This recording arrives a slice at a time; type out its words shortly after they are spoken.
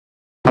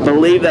I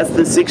believe that's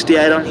the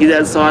 68 on his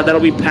outside. That'll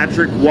be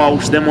Patrick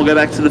Walsh. Then we'll go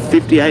back to the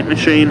 58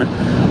 machine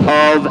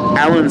of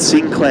Alan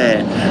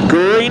Sinclair.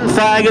 Green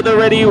flag at the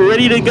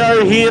ready to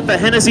go here for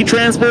Hennessy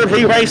Transport,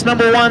 heat race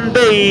number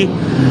 1B.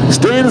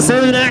 Student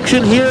saloon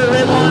action here at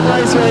Redline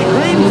Raceway.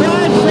 Green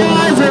flag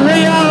flies, and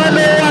we are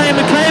underway.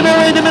 McCabe will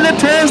lead them in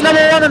the turns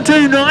number 1 and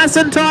 2, nice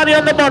and tidy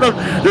on the bottom.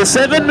 The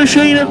 7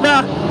 machine of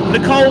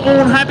Nicole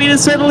Vaughan happy to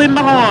settle in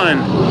behind.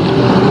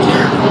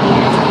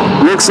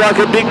 Looks like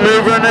a big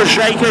mover and a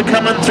shaker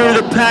coming through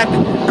the pack.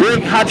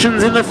 Greg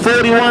Hutchins in the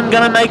 41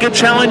 going to make a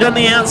challenge on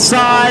the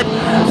outside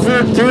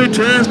through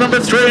turns number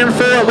 3 and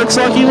 4. It looks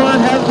like he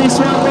won't have this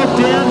one locked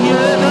down here.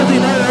 Does he?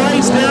 No,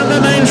 race down the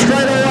main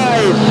straight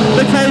away.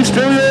 McCabe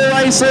still your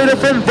race leader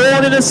from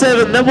Vaughan in the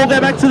 7. Then we'll go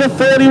back to the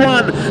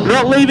 41.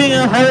 Not leaving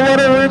a whole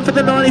lot of room for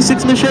the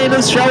 96 machine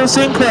of Cheryl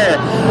Sinclair.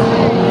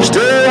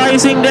 Still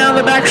racing down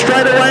the back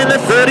straight away in the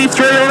 33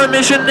 on a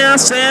mission now.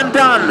 Sam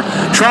Dunn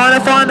trying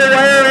to find a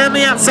way around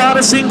the outside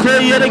of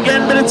Sinclair yet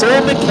again, but it's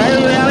all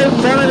McCabe out in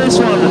front of this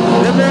one.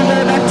 Then we'll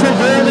go back to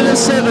Vaughan in the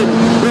 7.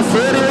 The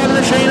 31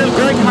 machine of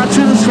Greg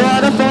Hutchins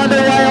trying to find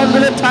a way onto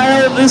the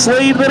tail of this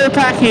lead little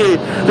pack here.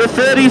 The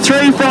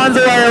 33 finds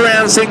a way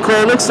around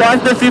Sinclair. Looks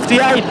like the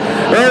 58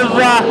 of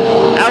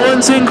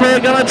Alan Sinclair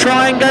going to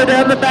try and go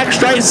down the back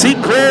straight.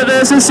 Sinclair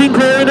versus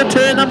Sinclair into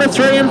turn number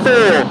 3 and 4.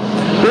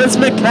 But it's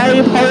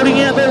McCabe holding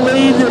out the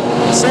lead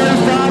so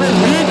far. And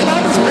here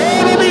comes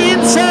Vaughan on the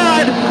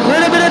inside. A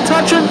little bit of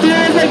touch and feel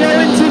as they go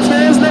into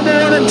turns number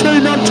 1 and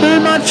 2. Not too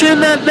much in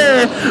that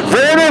there.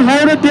 Vaughan will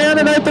hold it down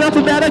and open up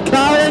about a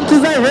car length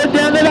as they head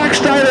down the back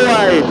straight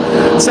away.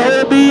 So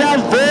it'll be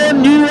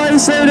Vaughan, new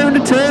race leader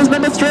into turns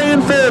number 3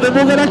 and 4. Then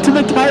we'll go back to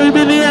McCabe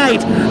in the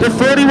 8. The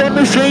 41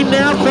 machine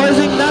now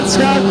closing nuts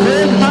car.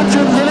 Greg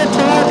Hutchins in a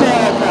tyre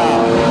power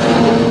car.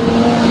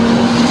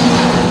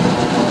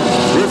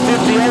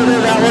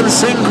 Alan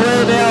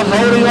Sinclair now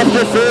holding off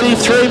the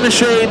 33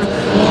 machine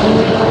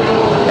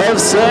of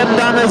Sam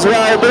Dunn as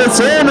well, but it's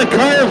all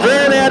Nicole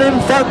Vaughan out in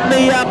front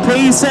in the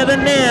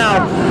P7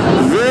 now.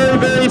 Very,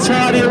 very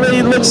tidy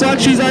lead. Looks like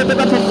she's opened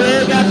up a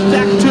fair gap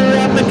back to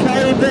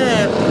McCabe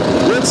there.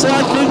 Looks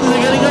like things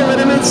are getting a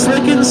little bit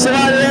slick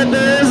inside out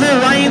there as the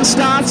rain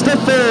starts to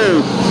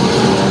fall.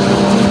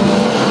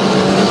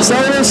 So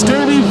it'll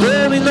still be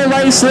Vaughan in the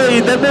race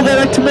lead. Then we'll go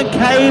back to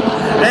McCabe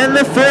and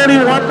the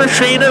 41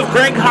 machine of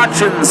Greg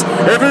Hutchins.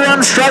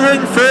 Everyone's struggling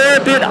for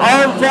a bit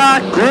of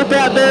grip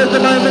out there at the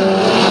moment.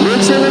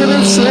 Looks a little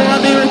bit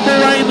slimy with the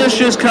rain that's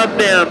just come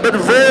down. But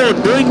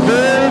Vaughan doing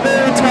very,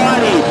 very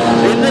tidy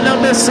in the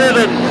number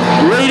 7,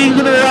 leading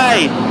the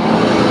way.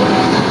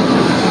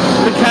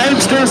 McCabe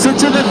still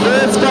sits in the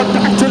 3rd spot,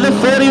 back to the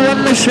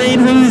 41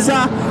 machine who's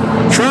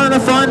trying to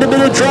find a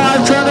bit of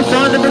drive, trying to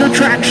find a bit of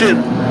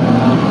traction.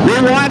 The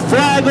white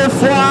flag will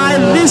fly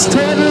this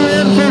time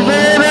around for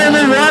Vaughan,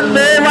 only one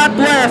more lap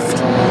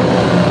left.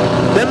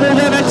 Then we'll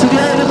go back to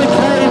the 8 of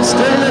McCabe,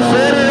 still the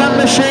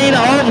 41 machine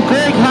of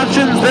Greg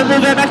Hutchins. Then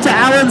we'll go back to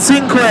Alan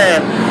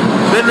Sinclair.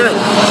 Then it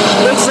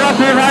looks like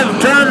we'll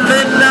have done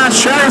then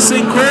Cheryl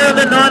Sinclair,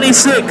 the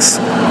 96.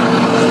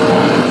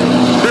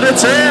 But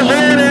it's all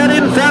Vaughan out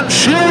in front.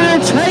 She will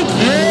take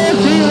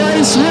the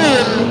race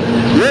win.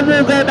 Then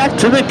we'll go back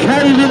to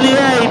McCabe in the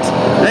 8.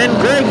 Then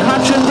Greg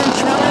Hutchins will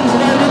challenge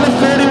late in the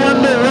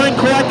 31, but won't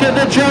quite get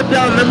the job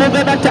done. Then we'll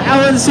go back to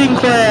Alan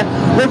Sinclair.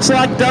 Looks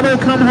like Dunn will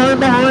come home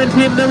behind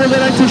him. Then we'll go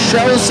back to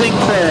Cheryl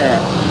Sinclair.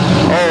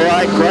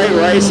 Alright, great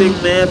racing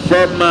there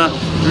from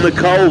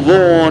Nicole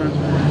Vaughan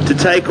to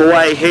take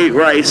away heat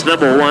race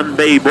number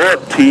 1B,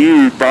 brought to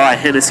you by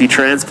Hennessy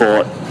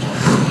Transport.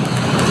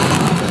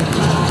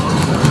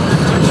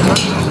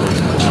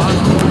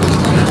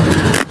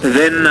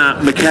 Then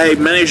McCabe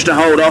managed to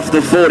hold off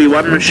the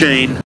 41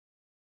 machine.